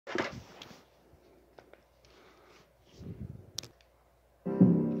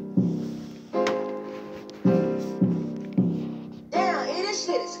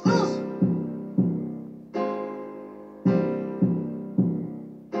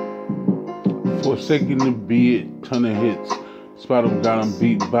Forsaken to be it, ton of hits. Spot him, got him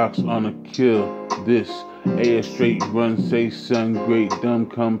beatbox on a kill. This a straight run, say son, great dumb,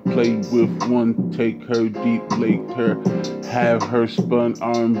 come play with one. Take her deep, lake her, have her spun.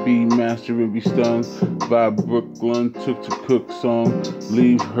 R&B master and be stung by Brooklyn. Took to cook song,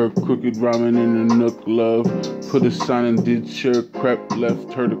 leave her crooked rhyming in the nook. Love put a sign and did sure crept,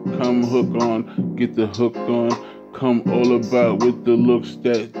 left her to come hook on, get the hook on. Come all about with the looks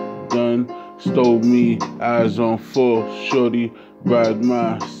that done. Stole me, eyes on full, shorty, ride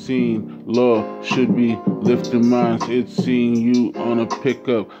my scene. Law should be lifting minds. It's seeing you on a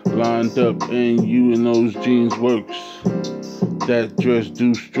pickup, lined up, and you in those jeans works. That dress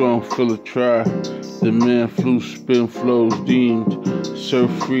do strong, full of try. The man flew, spin flows deemed.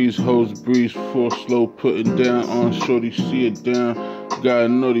 Surf freeze, hose breeze, full slow, putting down on shorty, see it down. Got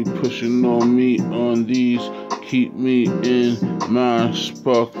naughty pushing on me on these. Keep me in mind,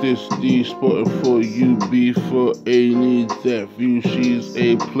 spark this D, sporting for you, B for A, needs that view, she's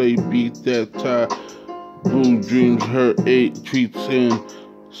a play, beat that tie, blue dreams, her 8 treats in,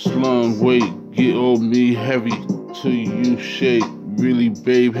 slung weight, get on me heavy, till you shake, really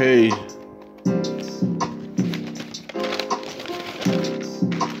babe, hey.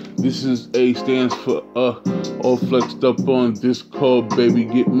 This is A, stands for all flexed up on this call, baby,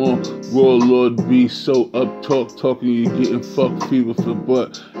 get more raw, Lord, be so up talking, you getting fuck fever for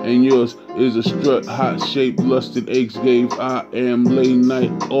butt, and yours is a strut, hot shape, lusted eggs gave, I am late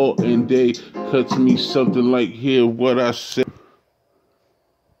night, all and day, cuts me something like hear what I say.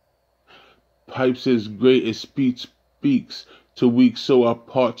 Pipes as great as speech speaks, to weak so I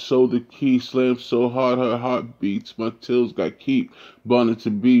part, so the key slams so hard her heart beats. My tills got keep, bonded to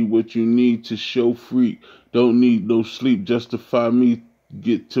be what you need to show freak. Don't need no sleep, justify me,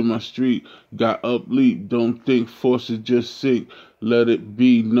 get to my street. Got up leap, don't think, force it, just sink. Let it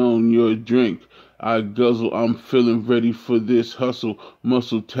be known you're a drink. I guzzle, I'm feeling ready for this hustle.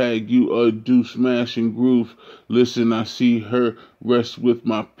 Muscle tag, you a do smash and groove. Listen, I see her rest with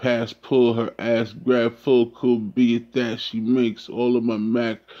my pass, pull her ass, grab full, could be it that she makes all of my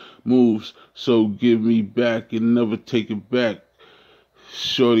Mac moves. So give me back and never take it back.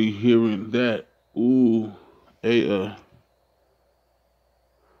 Shorty hearing that, ooh,